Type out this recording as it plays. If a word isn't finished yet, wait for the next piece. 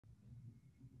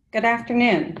Good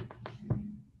afternoon.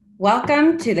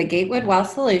 Welcome to the Gatewood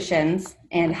Wealth Solutions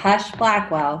and Hush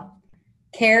Blackwell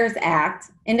CARES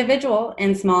Act Individual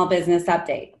and Small Business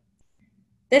Update.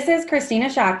 This is Christina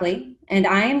Shockley, and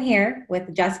I am here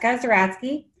with Jessica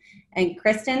Zaratsky and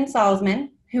Kristen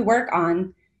Salzman, who work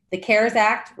on the CARES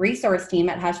Act resource team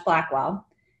at Hush Blackwell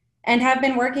and have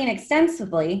been working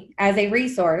extensively as a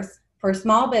resource for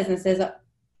small businesses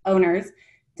owners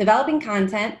developing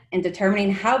content and determining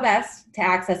how best to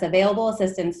access available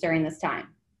assistance during this time.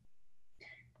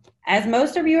 As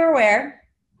most of you are aware,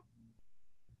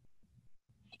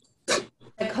 the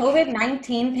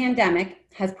COVID-19 pandemic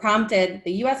has prompted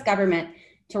the U.S. government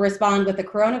to respond with the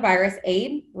Coronavirus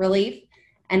Aid, Relief,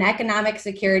 and Economic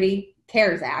Security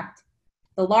CARES Act,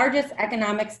 the largest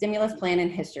economic stimulus plan in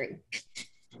history.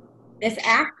 This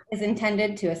act is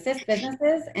intended to assist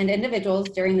businesses and individuals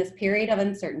during this period of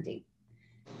uncertainty.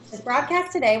 This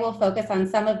broadcast today will focus on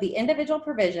some of the individual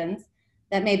provisions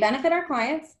that may benefit our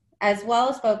clients, as well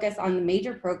as focus on the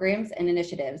major programs and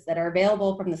initiatives that are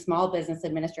available from the Small Business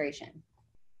Administration.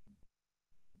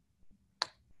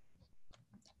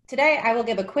 Today, I will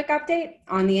give a quick update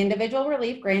on the individual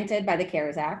relief granted by the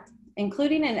CARES Act,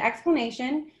 including an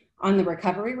explanation on the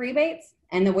recovery rebates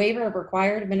and the waiver of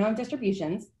required minimum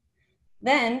distributions.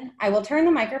 Then, I will turn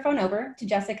the microphone over to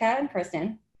Jessica and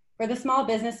Kristen for the small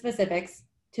business specifics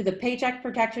to the Paycheck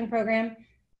Protection Program,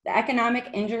 the Economic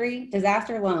Injury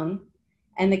Disaster Loan,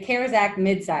 and the CARES Act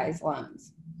mid-size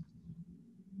loans.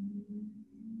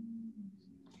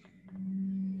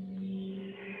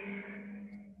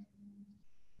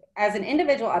 As an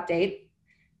individual update,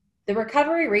 the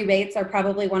recovery rebates are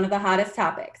probably one of the hottest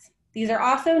topics. These are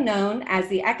also known as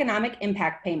the economic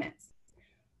impact payments.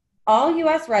 All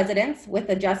U.S. residents with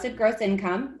adjusted gross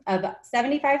income of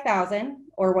 $75,000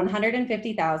 or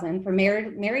 $150,000 for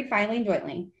married filing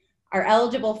jointly are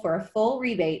eligible for a full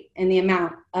rebate in the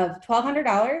amount of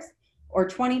 $1,200 or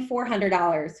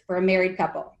 $2,400 for a married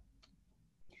couple.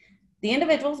 The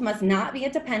individuals must not be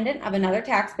a dependent of another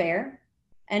taxpayer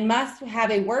and must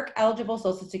have a work-eligible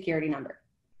Social Security number.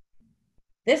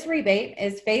 This rebate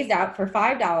is phased out for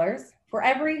 $5 for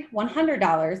every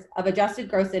 $100 of adjusted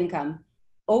gross income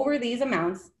over these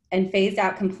amounts and phased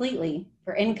out completely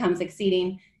for incomes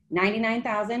exceeding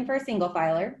 $99,000 for a single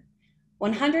filer,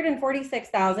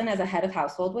 $146,000 as a head of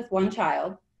household with one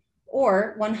child,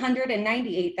 or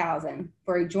 $198,000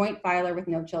 for a joint filer with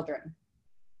no children.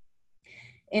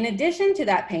 In addition to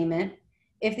that payment,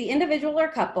 if the individual or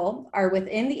couple are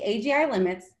within the AGI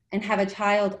limits and have a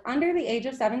child under the age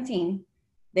of 17,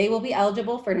 they will be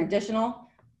eligible for an additional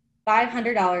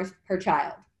 $500 per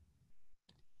child.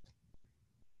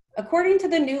 According to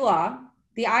the new law,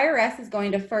 the IRS is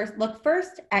going to look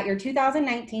first at your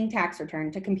 2019 tax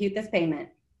return to compute this payment.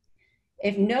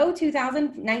 If no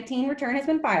 2019 return has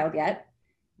been filed yet,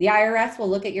 the IRS will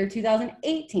look at your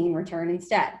 2018 return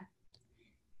instead.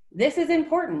 This is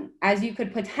important as you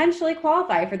could potentially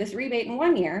qualify for this rebate in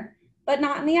one year, but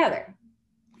not in the other.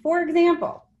 For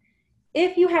example,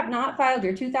 if you have not filed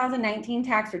your 2019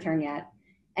 tax return yet,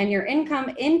 and your income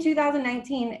in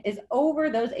 2019 is over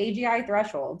those AGI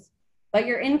thresholds, but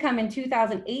your income in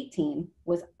 2018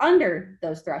 was under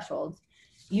those thresholds,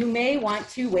 you may want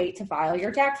to wait to file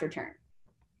your tax return.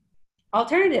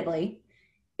 Alternatively,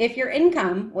 if your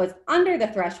income was under the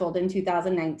threshold in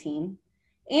 2019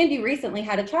 and you recently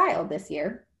had a child this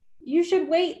year, you should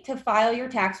wait to file your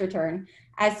tax return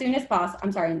as soon as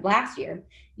possible. Last year,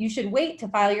 you should wait to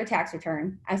file your tax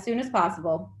return as soon as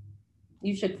possible.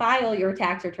 You should file your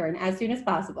tax return as soon as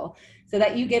possible so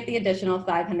that you get the additional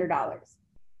 $500.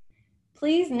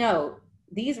 Please note,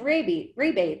 these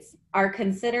rebates are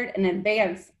considered in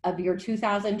advance of your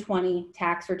 2020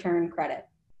 tax return credit.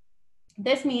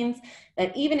 This means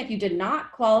that even if you did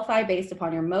not qualify based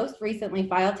upon your most recently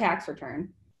filed tax return,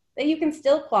 that you can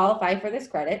still qualify for this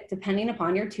credit depending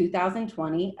upon your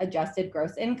 2020 adjusted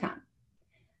gross income.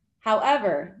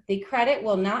 However, the credit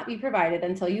will not be provided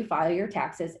until you file your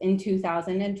taxes in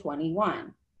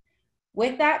 2021.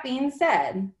 With that being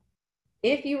said,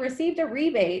 if you received a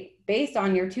rebate based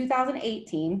on your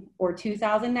 2018 or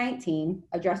 2019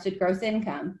 adjusted gross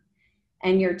income,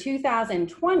 and your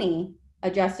 2020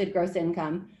 adjusted gross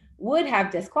income would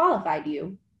have disqualified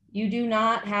you, you do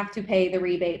not have to pay the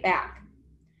rebate back.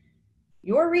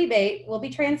 Your rebate will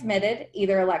be transmitted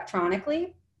either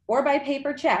electronically or by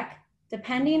paper check,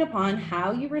 depending upon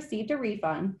how you received a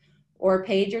refund or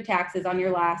paid your taxes on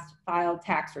your last filed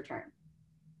tax return.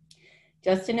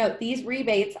 Just to note, these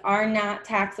rebates are not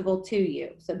taxable to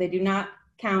you, so they do not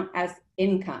count as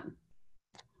income.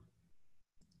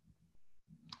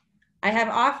 I have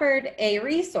offered a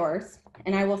resource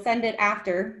and I will send it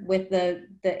after with the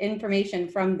information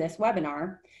from this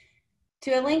webinar,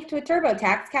 to a link to a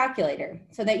TurboTax calculator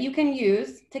so that you can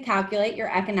use to calculate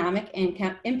your economic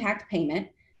impact payment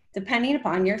depending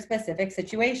upon your specific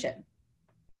situation.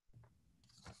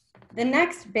 The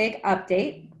next big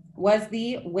update was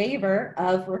the waiver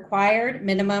of required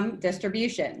minimum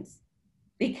distributions.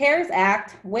 The CARES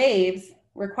Act waives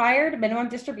required minimum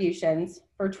distributions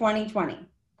for 2020.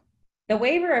 The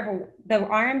waiver of the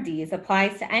RMDs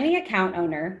applies to any account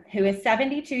owner who is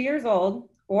 72 years old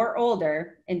or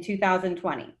older in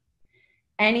 2020.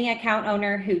 Any account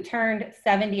owner who turned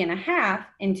 70 and a half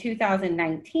in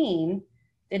 2019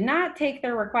 did not take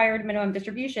their required minimum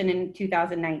distribution in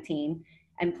 2019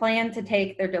 and plan to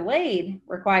take their delayed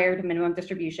required minimum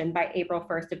distribution by April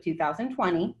 1st of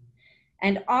 2020,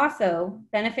 and also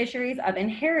beneficiaries of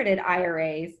inherited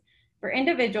IRAs for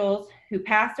individuals who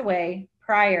passed away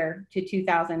prior to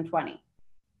 2020.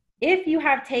 If you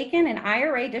have taken an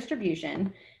IRA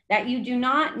distribution that you do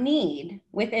not need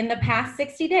within the past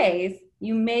 60 days,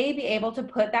 you may be able to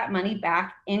put that money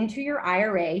back into your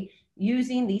IRA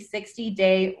using the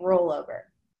 60-day rollover.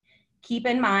 Keep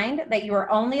in mind that you are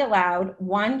only allowed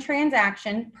one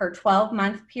transaction per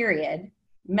 12-month period,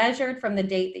 measured from the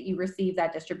date that you receive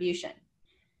that distribution.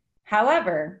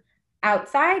 However,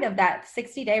 outside of that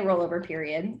 60-day rollover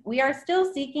period, we are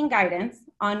still seeking guidance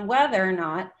on whether or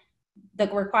not the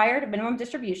required minimum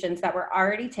distributions that were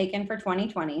already taken for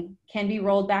 2020 can be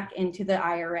rolled back into the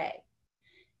IRA.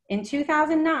 In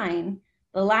 2009,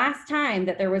 the last time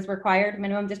that there was required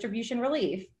minimum distribution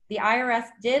relief, the IRS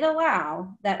did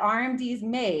allow that RMDs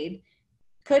made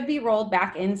could be rolled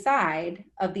back inside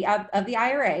of the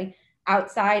IRA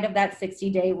outside of that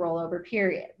 60-day rollover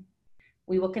period.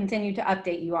 We will continue to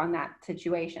update you on that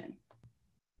situation.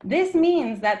 This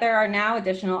means that there are now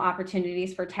additional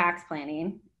opportunities for tax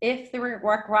planning if the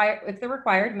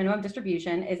required minimum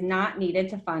distribution is not needed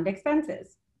to fund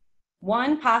expenses.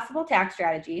 One possible tax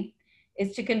strategy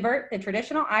is to convert the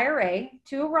traditional IRA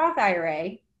to a Roth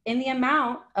IRA in the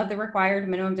amount of the required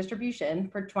minimum distribution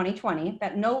for 2020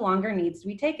 that no longer needs to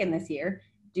be taken this year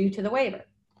due to the waiver.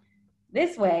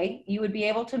 This way, you would be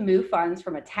able to move funds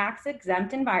from a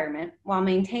tax-exempt environment while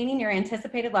maintaining your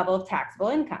anticipated level of taxable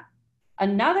income.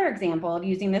 Another example of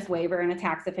using this waiver in a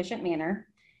tax-efficient manner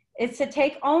is to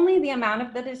take only the amount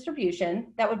of the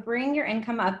distribution that would bring your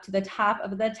income up to the top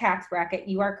of the tax bracket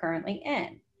you are currently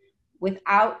in,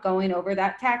 without going over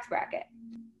that tax bracket.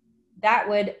 That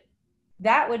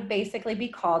would basically be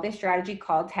called a strategy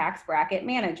called tax bracket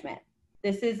management.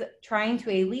 This is trying to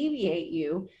alleviate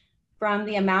you from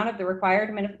the amount of the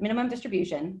required minimum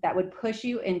distribution that would push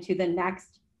you into the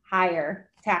next higher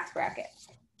tax bracket.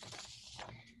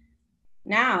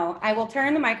 Now, I will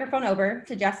turn the microphone over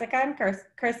to Jessica and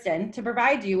Kristen to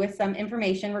provide you with some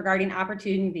information regarding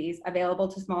opportunities available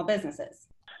to small businesses.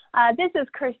 This is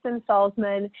Kristen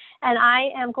Salzman, and I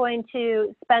am going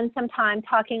to spend some time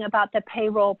talking about the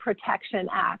Payroll Protection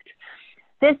Act.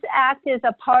 This act is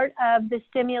a part of the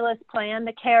stimulus plan,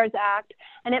 the CARES Act,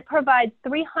 and it provides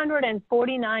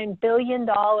 $349 billion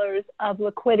of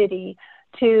liquidity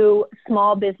to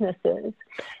small businesses.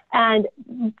 And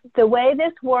the way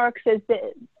this works is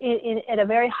that at a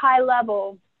very high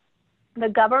level, the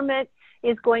government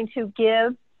is going to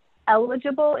give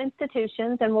eligible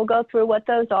institutions, and we'll go through what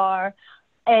those are,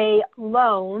 a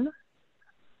loan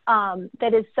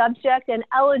that is subject and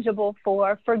eligible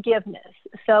for forgiveness.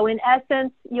 So in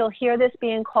essence, you'll hear this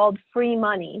being called free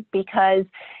money, because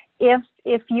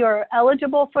if you're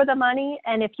eligible for the money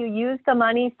and if you use the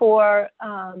money for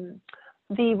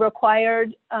the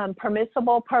required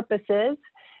permissible purposes,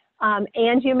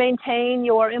 and you maintain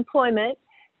your employment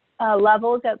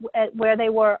levels at where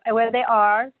they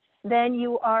are, then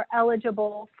you are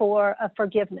eligible for a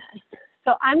forgiveness.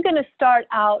 So I'm going to start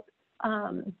out,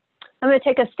 I'm going to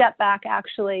take a step back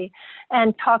actually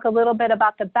and talk a little bit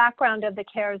about the background of the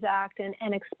CARES Act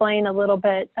and explain a little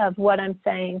bit of what I'm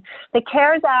saying. The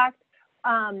CARES Act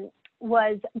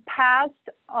was passed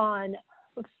on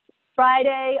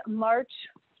Friday, March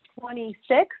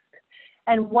 26th,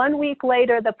 and 1 week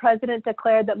later, the president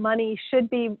declared that money should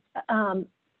be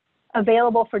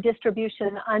available for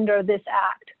distribution under this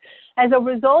act. As a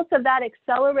result of that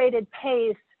accelerated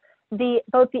pace,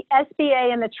 both the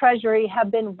SBA and the Treasury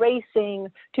have been racing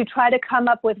to try to come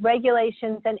up with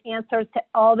regulations and answers to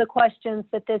all the questions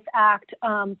that this act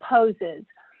poses.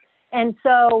 And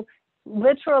so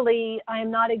literally,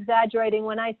 I'm not exaggerating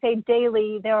when I say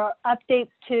daily, there are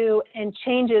updates to and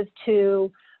changes to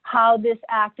how this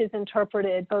act is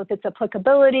interpreted, both its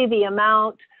applicability, the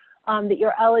amount that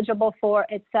you're eligible for,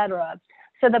 et cetera.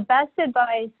 So the best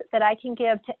advice that I can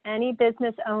give to any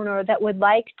business owner that would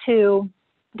like to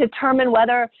determine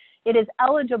whether it is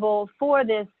eligible for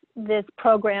this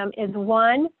program is,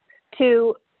 one,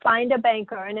 to find a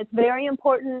banker. And it's very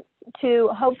important to,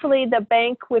 hopefully the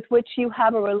bank with which you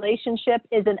have a relationship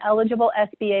is an eligible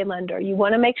SBA lender. You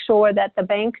want to make sure that the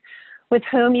bank with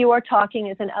whom you are talking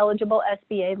is an eligible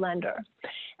SBA lender.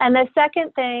 And the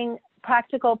second thing,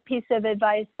 practical piece of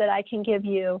advice that I can give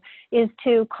you is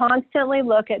to constantly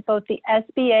look at both the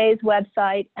SBA's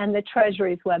website and the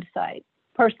Treasury's website.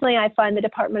 Personally, I find the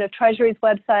Department of Treasury's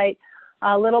website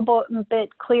a little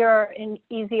bit clearer and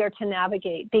easier to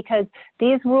navigate, because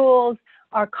these rules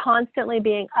are constantly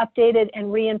being updated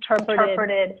and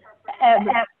reinterpreted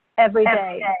every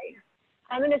day.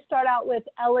 I'm going to start out with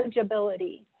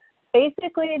eligibility.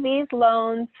 Basically, these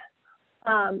loans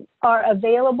are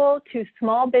available to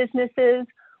small businesses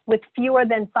with fewer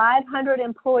than 500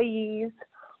 employees,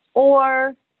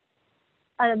 or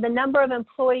the number of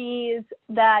employees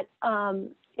that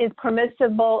is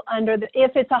permissible under the,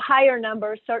 if it's a higher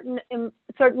number, certain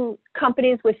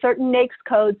companies with certain NAICS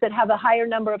codes that have a higher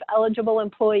number of eligible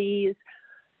employees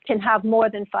can have more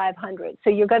than 500. So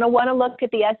you're going to want to look at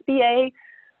the SBA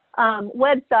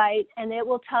website, and it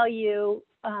will tell you,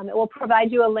 it will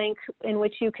provide you a link in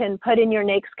which you can put in your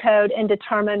NAICS code and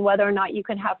determine whether or not you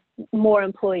can have more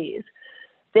employees.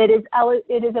 It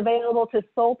is available to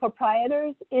sole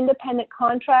proprietors, independent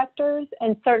contractors,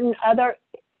 and certain other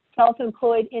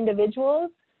self-employed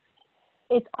individuals.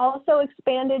 It's also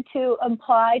expanded to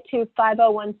apply to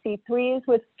 501c3s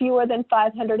with fewer than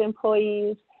 500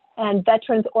 employees and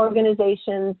veterans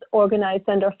organizations organized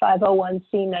under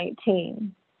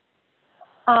 501c19.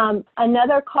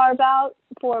 Another carve-out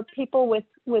for people with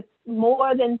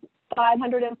more than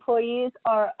 500 employees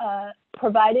are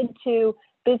provided to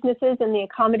businesses in the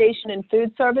accommodation and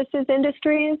food services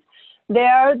industries.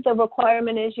 There, the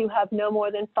requirement is you have no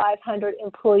more than 500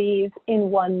 employees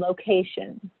in one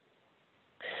location.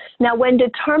 Now, when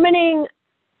determining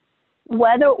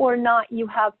whether or not you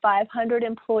have 500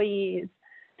 employees,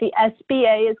 the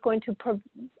SBA is going to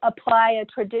apply a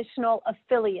traditional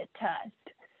affiliate test,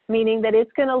 meaning that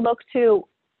it's going to look to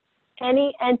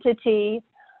any entity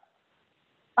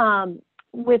that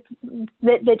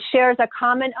shares a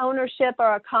common ownership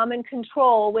or a common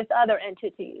control with other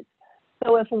entities.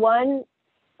 So if one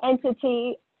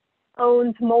entity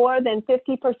owns more than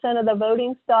 50% of the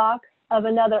voting stock of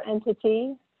another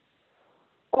entity,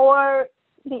 or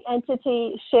the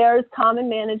entity shares common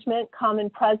management, common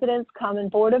presidents, common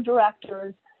board of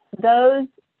directors, those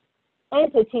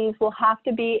entities will have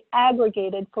to be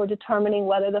aggregated for determining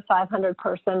whether the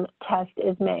 500-person test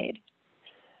is made.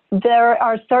 There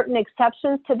are certain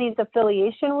exceptions to these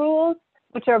affiliation rules,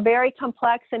 which are very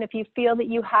complex, and if you feel that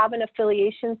you have an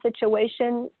affiliation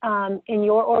situation in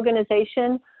your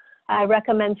organization, I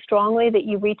recommend strongly that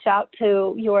you reach out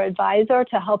to your advisor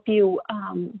to help you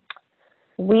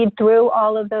weed through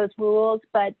all of those rules.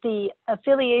 But the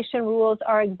affiliation rules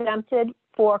are exempted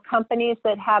for companies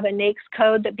that have a NAICS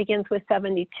code that begins with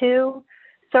 72,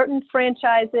 certain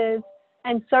franchises,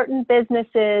 and certain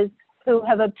businesses who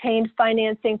have obtained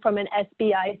financing from an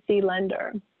SBIC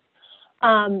lender.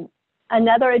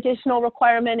 Another additional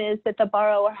requirement is that the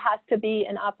borrower has to be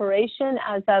in operation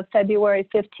as of February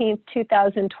 15th,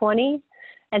 2020,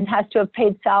 and has to have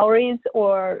paid salaries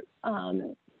or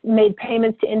made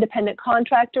payments to independent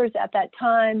contractors at that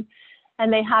time.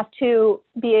 And they have to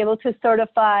be able to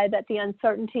certify that the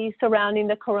uncertainty surrounding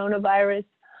the coronavirus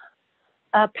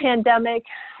pandemic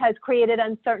has created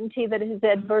uncertainty that has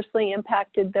adversely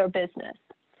impacted their business.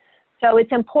 So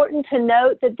it's important to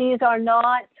note that these are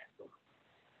not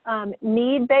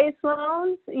need-based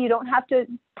loans. You don't have to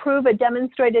prove a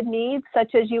demonstrated need,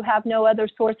 such as you have no other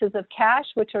sources of cash,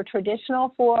 which are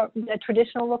traditional for the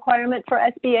traditional requirement for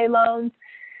SBA loans.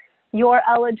 You're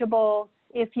eligible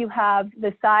if you have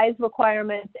the size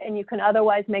requirements and you can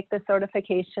otherwise make the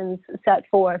certifications set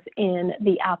forth in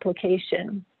the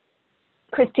application.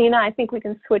 Christina, I think we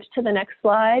can switch to the next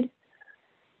slide.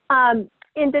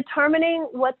 In determining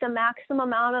what the maximum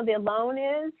amount of the loan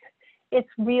is, it's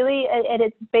really at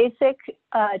its basic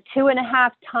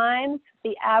 2.5 times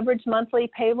the average monthly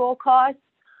payroll cost,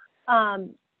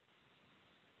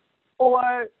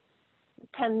 or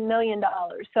 $10 million.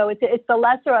 So it's the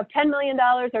lesser of $10 million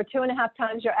or 2.5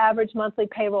 times your average monthly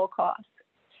payroll cost.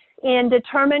 In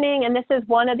determining, and this is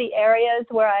one of the areas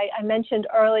where I mentioned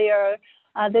earlier,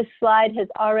 this slide has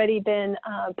already been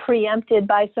preempted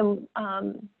by some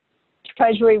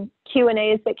Treasury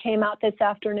Q&As that came out this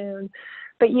afternoon.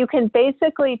 But you can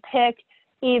basically pick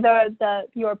either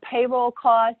your payroll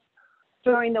costs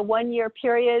during the 1-year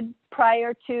period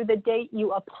prior to the date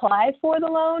you apply for the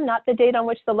loan, not the date on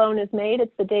which the loan is made,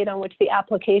 it's the date on which the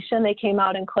application, they came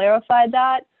out and clarified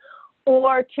that,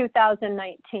 or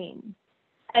 2019.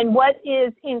 And what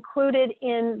is included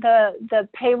in the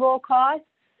payroll costs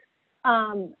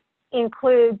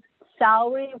includes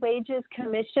salary, wages,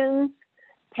 commissions,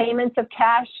 payments of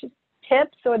cash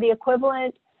tips or the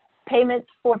equivalent, payments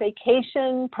for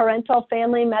vacation, parental,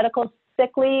 family, medical,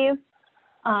 sick leave,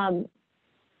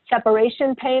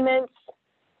 separation payments,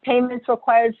 payments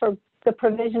required for the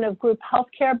provision of group health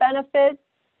care benefits,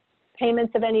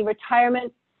 payments of any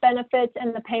retirement benefits,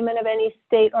 and the payment of any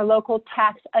state or local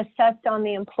tax assessed on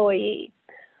the employee.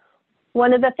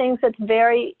 One of the things that's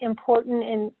very important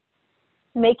in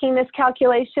making this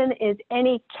calculation is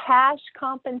any cash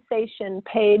compensation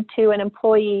paid to an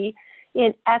employee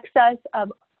in excess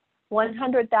of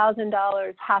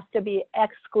 $100,000 has to be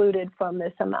excluded from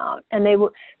this amount. And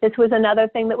this was another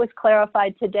thing that was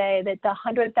clarified today, that the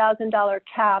 $100,000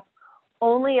 cap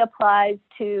only applies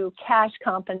to cash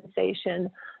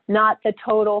compensation, not the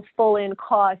total full-in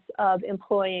cost of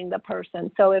employing the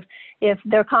person. So if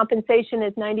their compensation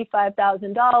is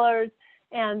 $95,000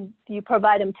 and you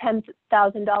provide them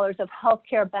 $10,000 of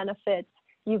healthcare benefits,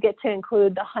 you get to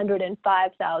include the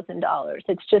 $105,000.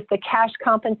 It's just the cash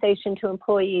compensation to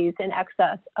employees in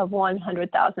excess of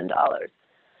 $100,000.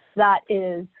 That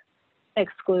is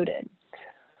excluded.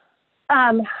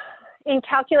 In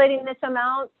calculating this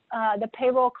amount, the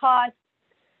payroll costs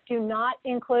do not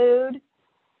include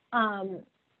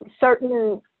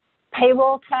certain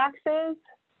payroll taxes,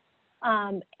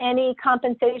 any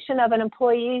compensation of an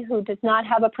employee who does not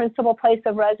have a principal place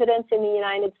of residence in the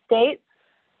United States,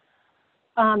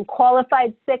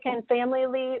 qualified sick and family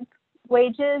leave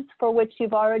wages for which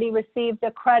you've already received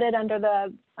a credit under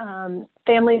the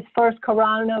Families First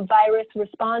Coronavirus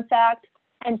Response Act,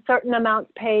 and certain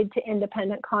amounts paid to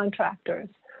independent contractors.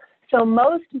 So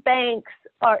most banks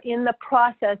are in the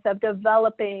process of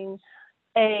developing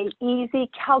an easy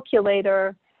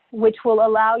calculator which will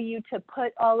allow you to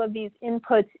put all of these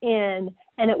inputs in,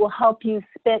 and it will help you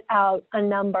spit out a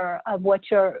number of what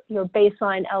your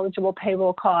baseline eligible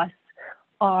payroll costs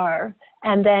are.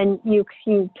 And then you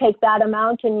take that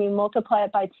amount and you multiply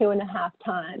it by 2.5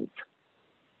 times.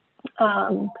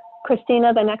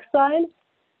 Christina, the next slide.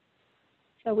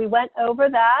 So we went over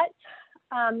that.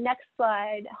 Next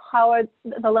slide, how are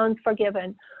the loans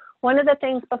forgiven? One of the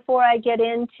things before I get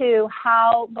into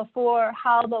how the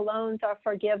loans are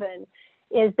forgiven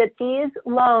is that these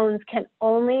loans can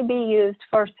only be used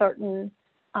for certain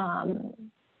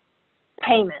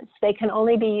payments. They can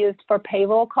only be used for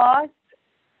payroll costs,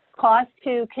 costs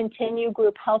to continue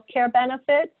group health care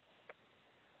benefits,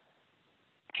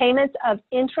 payments of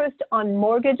interest on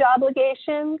mortgage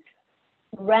obligations,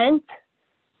 rent,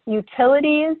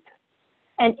 utilities,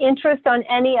 and interest on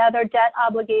any other debt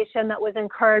obligation that was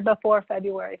incurred before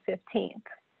February 15th.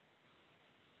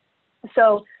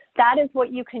 So that is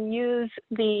what you can use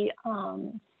the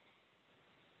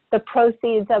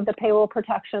proceeds of the payroll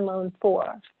protection loan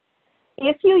for.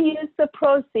 If you use the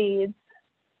proceeds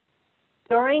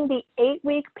during the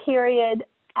 8-week period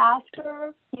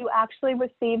after you actually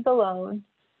receive the loan,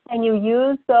 and you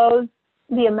use the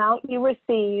amount you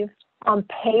receive on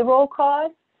payroll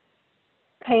costs,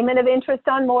 payment of interest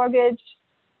on mortgage,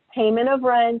 payment of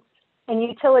rent, and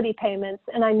utility payments.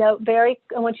 And I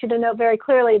want you to note very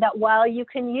clearly that while you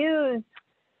can use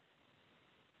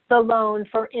the loan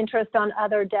for interest on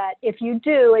other debt, if you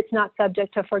do, it's not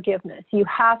subject to forgiveness. You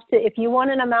have to, if you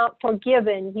want an amount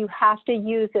forgiven, you have to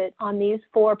use it on these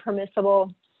 4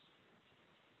 permissible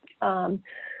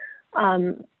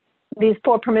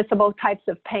types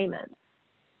of payments.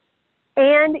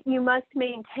 And you must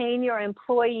maintain your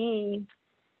employee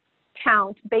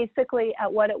count basically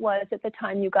at what it was at the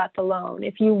time you got the loan.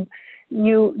 If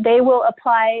they will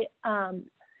apply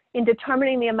in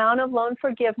determining the amount of loan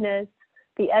forgiveness,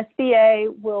 the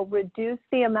SBA will reduce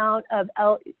the amount of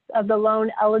the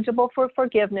loan eligible for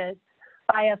forgiveness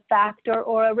by a factor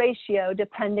or a ratio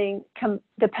depending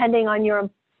on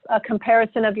a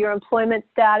comparison of your employment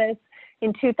status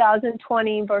in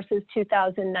 2020 versus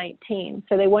 2019.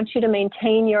 So they want you to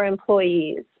maintain your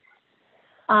employees.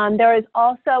 There is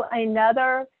also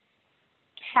another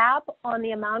cap on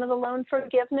the amount of the loan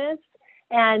forgiveness,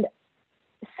 and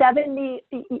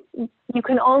you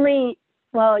can only,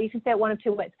 well, you can say it one of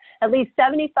two ways. At least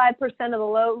 75% of the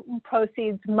loan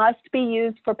proceeds must be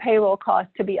used for payroll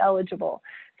costs to be eligible.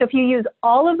 So if you use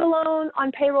all of the loan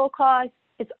on payroll costs,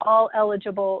 it's all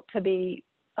eligible to be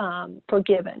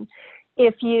forgiven.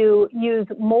 If you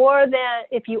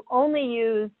only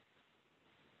use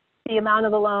the amount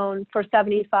of the loan for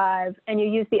 75 and you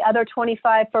use the other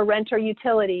 25 for rent or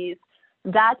utilities,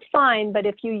 that's fine. But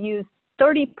if you use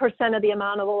 30% of the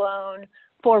amount of the loan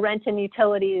for rent and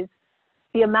utilities,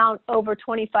 the amount over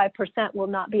 25% will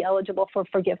not be eligible for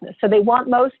forgiveness. So they want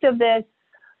most of this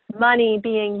money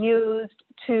being used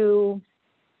to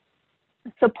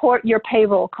support your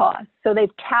payroll costs. So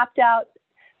they've capped out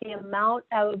the amount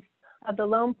of the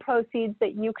loan proceeds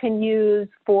that you can use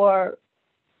for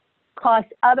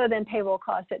costs other than payroll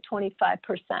costs at 25%.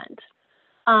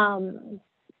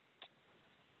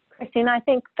 Christina, I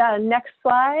think the next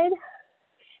slide.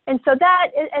 And so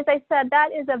that, as I said, that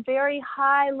is a very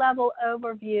high level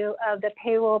overview of the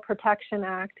Payroll Protection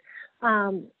Act.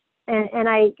 And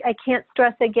I can't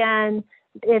stress again,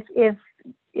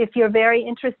 if you're very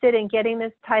interested in getting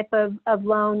this type of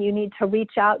loan, you need to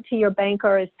reach out to your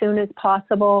banker as soon as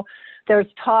possible. There's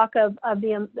talk of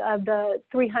the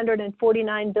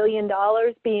 $349 billion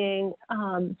being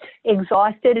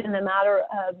exhausted in a matter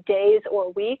of days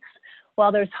or weeks.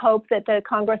 While there's hope that the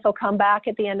Congress will come back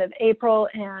at the end of April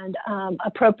and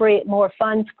appropriate more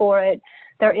funds for it,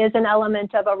 there is an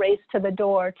element of a race to the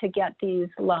door to get these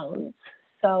loans.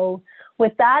 So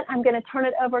with that, I'm going to turn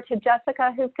it over to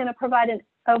Jessica, who's going to provide an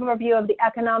overview of the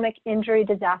economic injury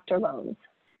disaster loans.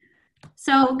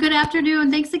 So good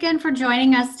afternoon. Thanks again for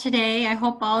joining us today. I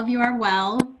hope all of you are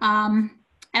well.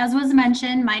 As was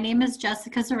mentioned, my name is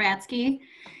Jessica Zaratsky,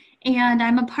 and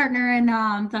I'm a partner in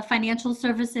the financial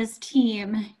services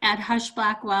team at Husch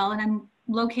Blackwell, and I'm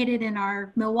located in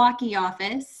our Milwaukee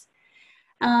office.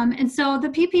 And so the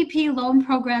PPP loan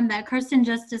program that Kirsten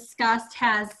just discussed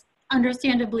has,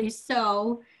 understandably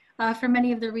so, for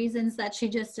many of the reasons that she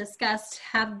just discussed,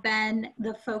 have been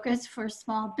the focus for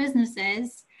small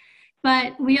businesses.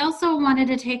 But we also wanted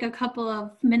to take a couple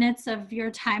of minutes of your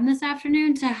time this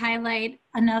afternoon to highlight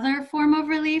another form of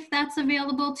relief that's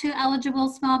available to eligible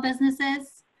small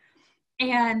businesses.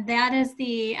 And that is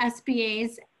the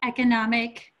SBA's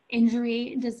Economic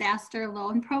Injury Disaster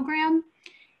Loan Program.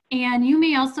 And you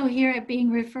may also hear it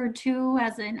being referred to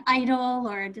as an EIDL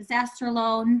or a disaster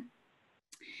loan.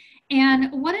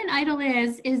 And what an EIDL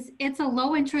is it's a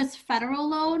low interest federal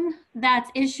loan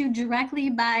that's issued directly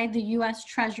by the US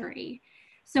Treasury.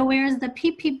 So whereas the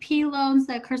PPP loans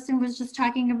that Kirsten was just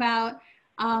talking about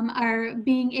are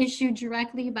being issued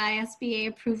directly by SBA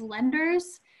approved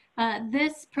lenders,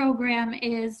 this program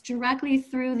is directly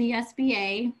through the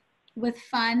SBA with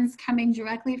funds coming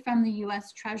directly from the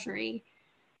US Treasury.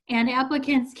 And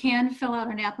applicants can fill out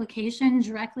an application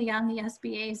directly on the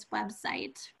SBA's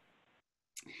website.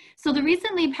 So the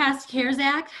recently passed CARES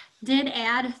Act did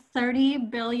add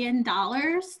 $30 billion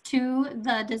to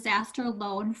the disaster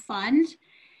loan fund.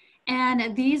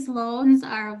 And these loans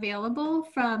are available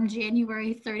from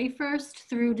January 31st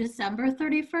through December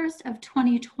 31st of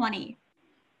 2020.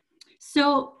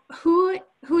 So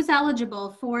who's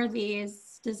eligible for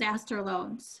these disaster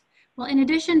loans? Well, in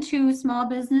addition to small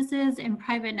businesses and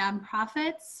private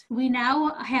nonprofits, we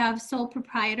now have sole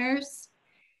proprietors,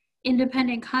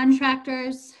 independent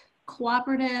contractors,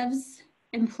 cooperatives,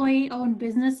 employee-owned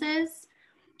businesses,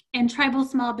 and tribal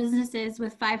small businesses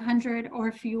with 500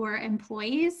 or fewer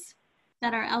employees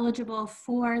that are eligible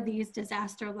for these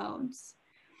disaster loans.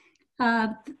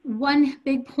 One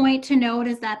big point to note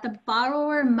is that the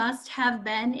borrower must have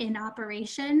been in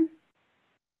operation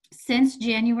since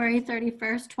January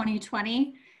 31st,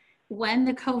 2020, when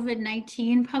the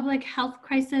COVID-19 public health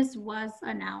crisis was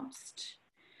announced.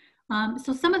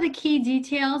 So some of the key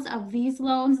details of these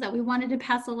loans that we wanted to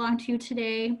pass along to you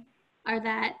today are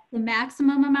that the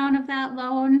maximum amount of that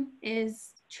loan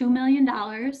is $2 million.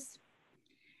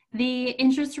 The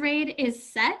interest rate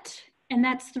is set, and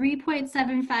that's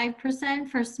 3.75%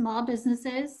 for small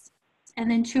businesses, and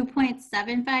then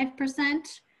 2.75%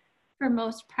 for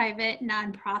most private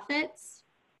nonprofits.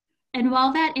 And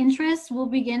while that interest will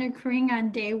begin accruing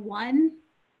on day one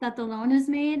that the loan is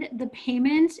made, the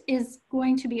payment is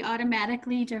going to be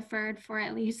automatically deferred for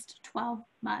at least 12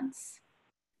 months.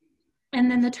 And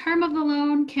then the term of the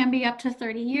loan can be up to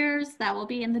 30 years. That will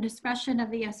be in the discretion of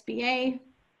the SBA.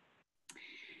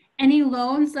 Any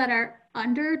loans that are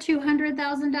under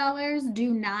 $200,000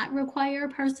 do not require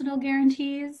personal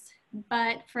guarantees,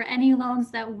 but for any loans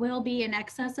that will be in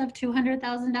excess of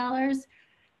 $200,000,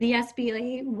 the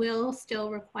SBA will still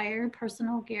require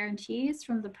personal guarantees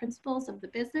from the principals of the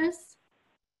business.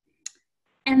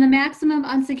 And the maximum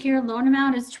unsecured loan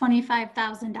amount is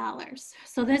 $25,000.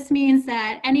 So this means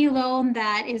that any loan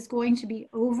that is going to be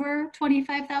over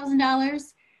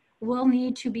 $25,000 will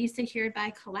need to be secured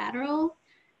by collateral.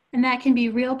 And that can be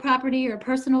real property or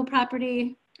personal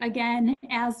property, again,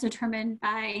 as determined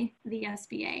by the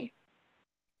SBA.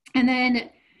 And then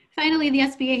finally, the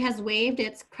SBA has waived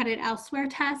its credit elsewhere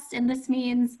test, and this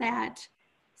means that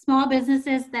small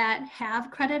businesses that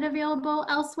have credit available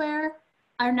elsewhere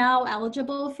are now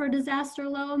eligible for disaster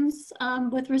loans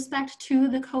with respect to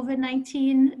the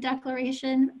COVID-19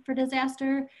 declaration for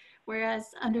disaster, whereas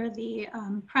under the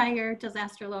prior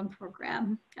disaster loan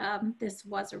program, this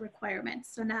was a requirement.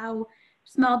 So now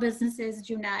small businesses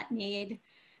do not need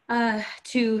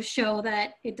to show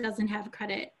that it doesn't have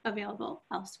credit available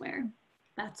elsewhere.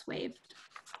 That's waived.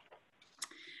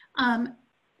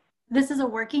 This is a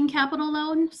working capital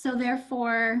loan, so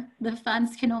therefore the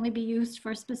funds can only be used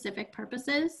for specific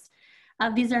purposes.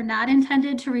 These are not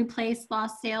intended to replace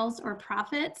lost sales or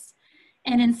profits,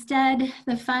 and instead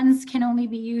the funds can only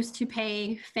be used to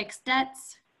pay fixed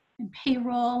debts and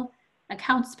payroll,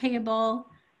 accounts payable,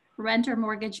 rent or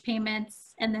mortgage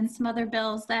payments, and then some other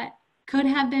bills that could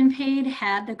have been paid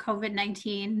had the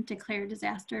COVID-19 declared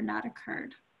disaster not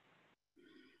occurred.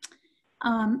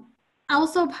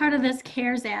 Also part of this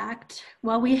CARES Act,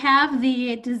 while we have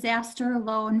the disaster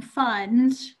loan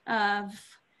fund of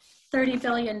 $30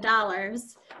 billion,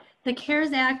 the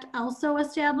CARES Act also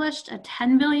established a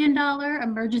 $10 billion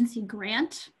emergency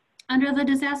grant under the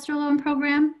disaster loan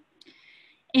program.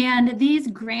 And these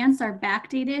grants are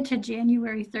backdated to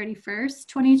January 31st,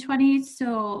 2020,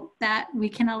 so that we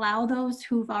can allow those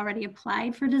who've already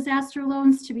applied for disaster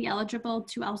loans to be eligible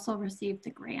to also receive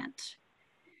the grant.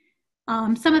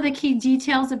 Some of the key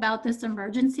details about this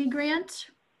emergency grant.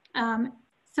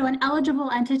 So an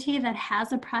eligible entity that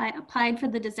has applied for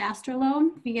the disaster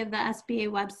loan via the SBA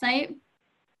website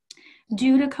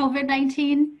due to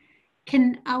COVID-19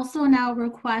 can also now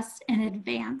request an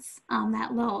advance on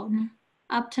that loan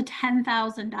up to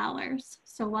 $10,000.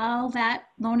 So while that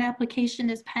loan application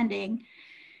is pending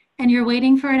and you're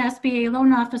waiting for an SBA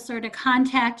loan officer to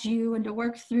contact you and to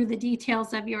work through the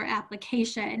details of your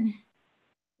application,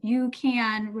 you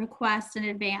can request an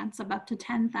advance of up to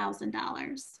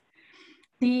 $10,000.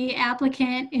 The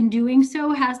applicant in doing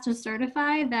so has to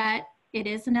certify that it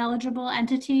is an eligible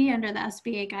entity under the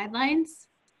SBA guidelines.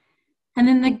 And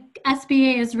then the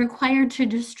SBA is required to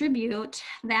distribute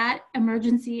that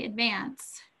emergency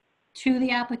advance to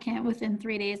the applicant within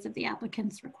 3 days of the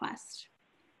applicant's request.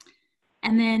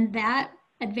 And then that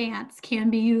advance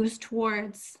can be used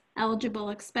towards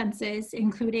eligible expenses,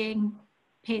 including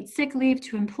paid sick leave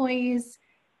to employees,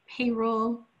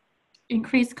 payroll,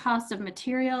 increased cost of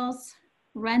materials,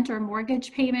 rent or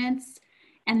mortgage payments,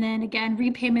 and then again,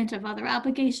 repayment of other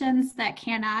obligations that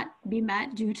cannot be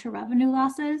met due to revenue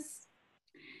losses.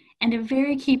 And a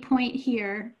very key point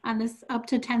here on this up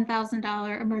to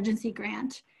 $10,000 emergency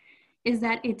grant is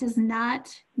that it does not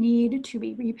need to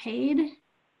be repaid,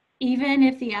 even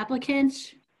if the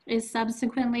applicant is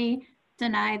subsequently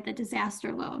denied the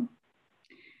disaster loan.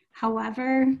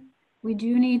 However, we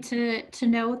do need to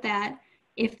note that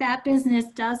if that business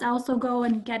does also go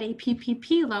and get a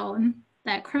PPP loan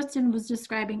that Kristen was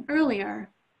describing earlier,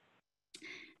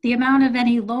 the amount of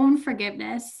any loan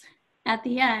forgiveness at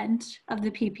the end of the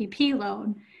PPP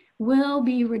loan will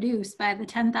be reduced by the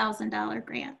 $10,000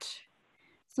 grant.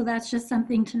 So that's just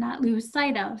something to not lose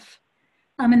sight of.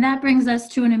 And that brings us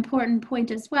to an important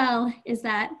point as well, is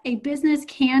that a business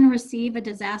can receive a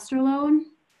disaster loan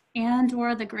and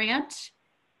or the grant,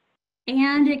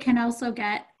 and it can also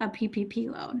get a PPP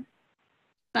loan.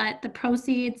 But the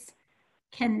proceeds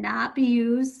cannot be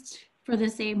used for the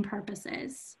same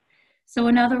purposes. So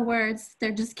in other words,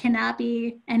 there just cannot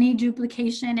be any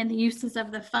duplication in the uses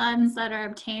of the funds that are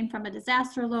obtained from a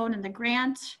disaster loan and the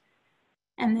grant,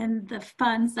 and then the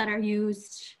funds that are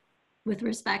used with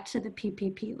respect to the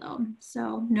PPP loan.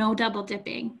 So no double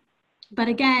dipping. But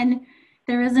again,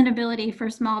 there is an ability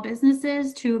for small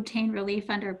businesses to obtain relief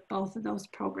under both of those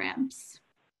programs.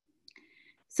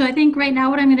 So I think right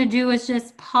now what I'm going to do is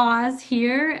just pause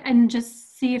here and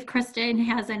just see if Kristen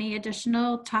has any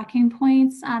additional talking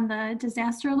points on the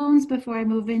disaster loans before I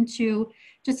move into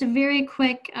just a very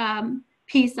quick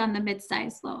piece on the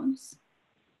mid-sized loans.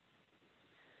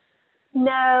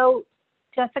 No,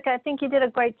 Jessica, I think you did a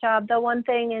great job. The one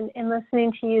thing in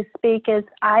listening to you speak is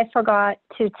I forgot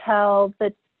to tell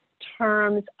the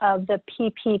terms of the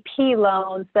PPP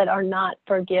loans that are not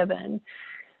forgiven.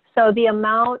 So the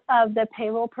amount of the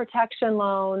payroll protection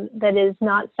loan that is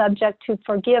not subject to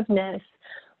forgiveness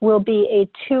will be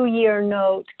a 2-year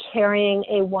note carrying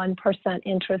a 1%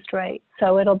 interest rate.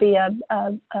 So it'll be a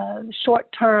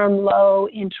short-term,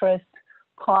 low-interest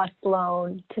cost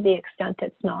loan to the extent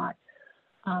it's not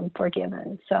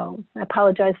forgiven. So I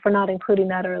apologize for not including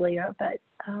that earlier, but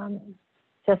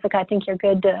Jessica, I think you're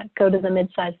good to go to the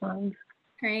mid-sized loans.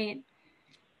 Great.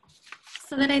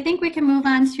 So then I think we can move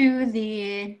on to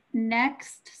the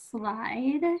next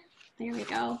slide. There we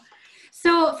go.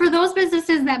 So for those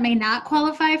businesses that may not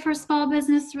qualify for small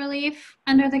business relief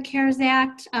under the CARES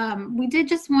Act, we did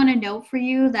just want to note for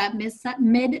you that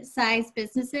mid-sized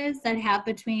businesses that have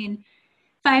between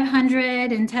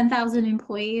 500 and 10,000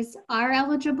 employees are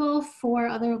eligible for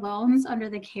other loans under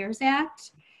the CARES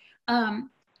Act.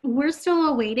 We're still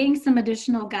awaiting some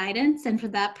additional guidance and for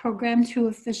that program to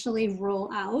officially roll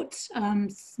out,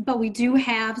 but we do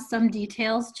have some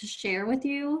details to share with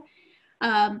you.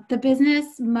 The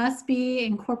business must be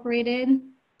incorporated,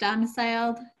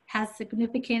 domiciled, has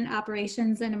significant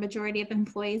operations and a majority of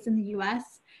employees in the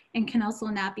U.S., and can also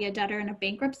not be a debtor in a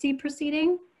bankruptcy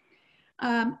proceeding.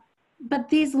 But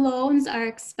these loans are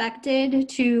expected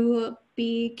to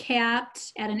be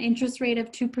capped at an interest rate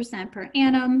of 2% per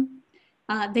annum.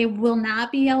 They will not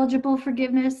be eligible for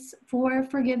forgiveness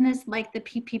like the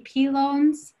PPP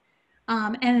loans.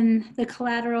 And the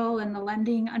collateral and the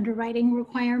lending underwriting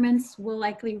requirements will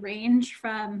likely range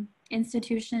from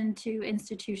institution to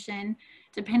institution,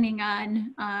 depending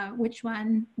on which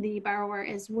one the borrower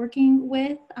is working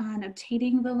with on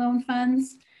obtaining the loan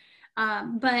funds.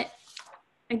 But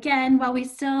again, while we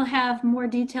still have more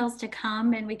details to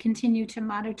come and we continue to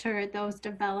monitor those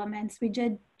developments, we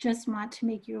did just want to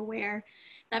make you aware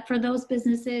that for those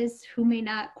businesses who may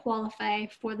not qualify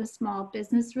for the small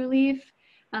business relief,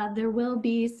 there will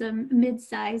be some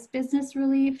mid-sized business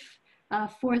relief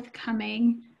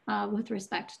forthcoming with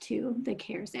respect to the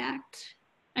CARES Act.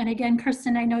 And again,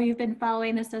 Kirsten, I know you've been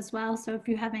following this as well, so if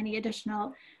you have any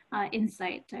additional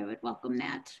insight, I would welcome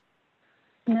that.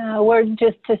 No, we're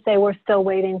just to say we're still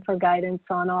waiting for guidance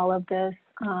on all of this.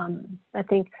 I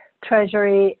think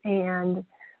Treasury and,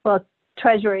 well,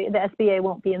 Treasury, the SBA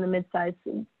won't be in the mid-sized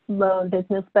loan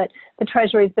business, but the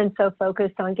Treasury has been so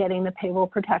focused on getting the Payroll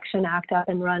Protection Act up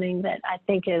and running that I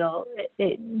think that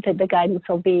the guidance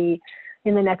will be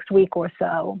in the next week or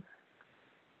so.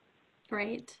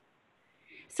 Great.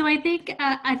 So I think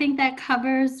that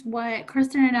covers what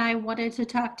Kristen and I wanted to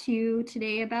talk to you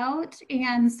today about.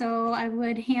 And so I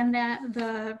would hand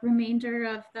the remainder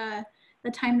of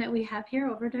the time that we have here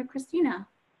over to Christina.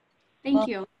 Thank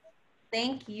you.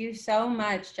 Thank you so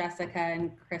much, Jessica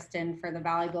and Kristen, for the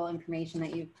valuable information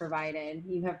that you've provided.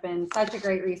 You have been such a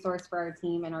great resource for our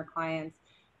team and our clients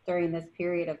during this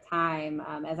period of time,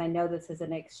 as I know this is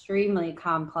an extremely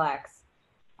complex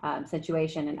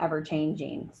situation and ever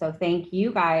changing. So thank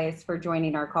you guys for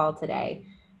joining our call today.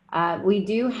 We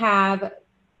do have,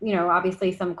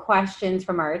 obviously some questions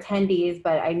from our attendees,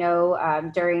 but I know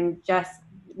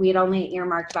we had only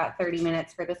earmarked about 30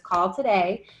 minutes for this call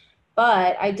today.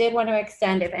 But I did want to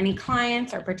extend, if any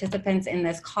clients or participants in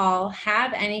this call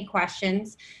have any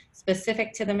questions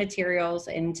specific to the materials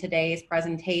in today's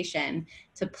presentation,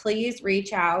 to please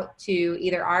reach out to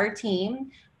either our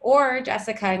team or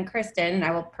Jessica and Kristen, and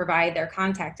I will provide their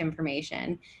contact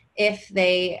information if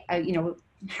they,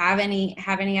 have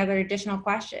any other additional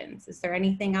questions. Is there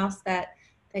anything else that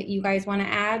you guys want to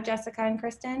add, Jessica and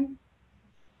Kristen?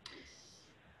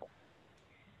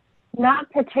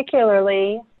 Not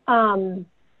particularly.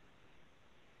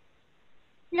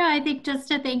 Yeah, I think just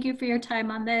to thank you for your time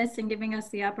on this and giving us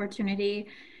the opportunity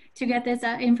to get this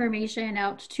information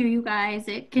out to you guys.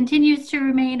 It continues to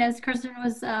remain, as Kristen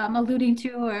was alluding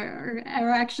to, or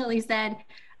actually said,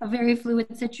 a very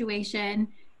fluid situation.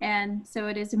 And so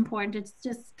it is important to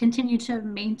just continue to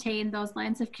maintain those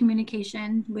lines of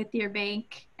communication with your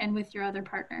bank and with your other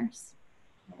partners.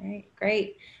 All right,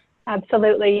 great.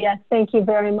 Absolutely, yes, thank you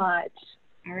very much.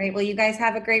 All right, well, you guys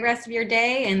have a great rest of your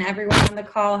day, and everyone on the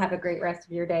call have a great rest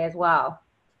of your day as well.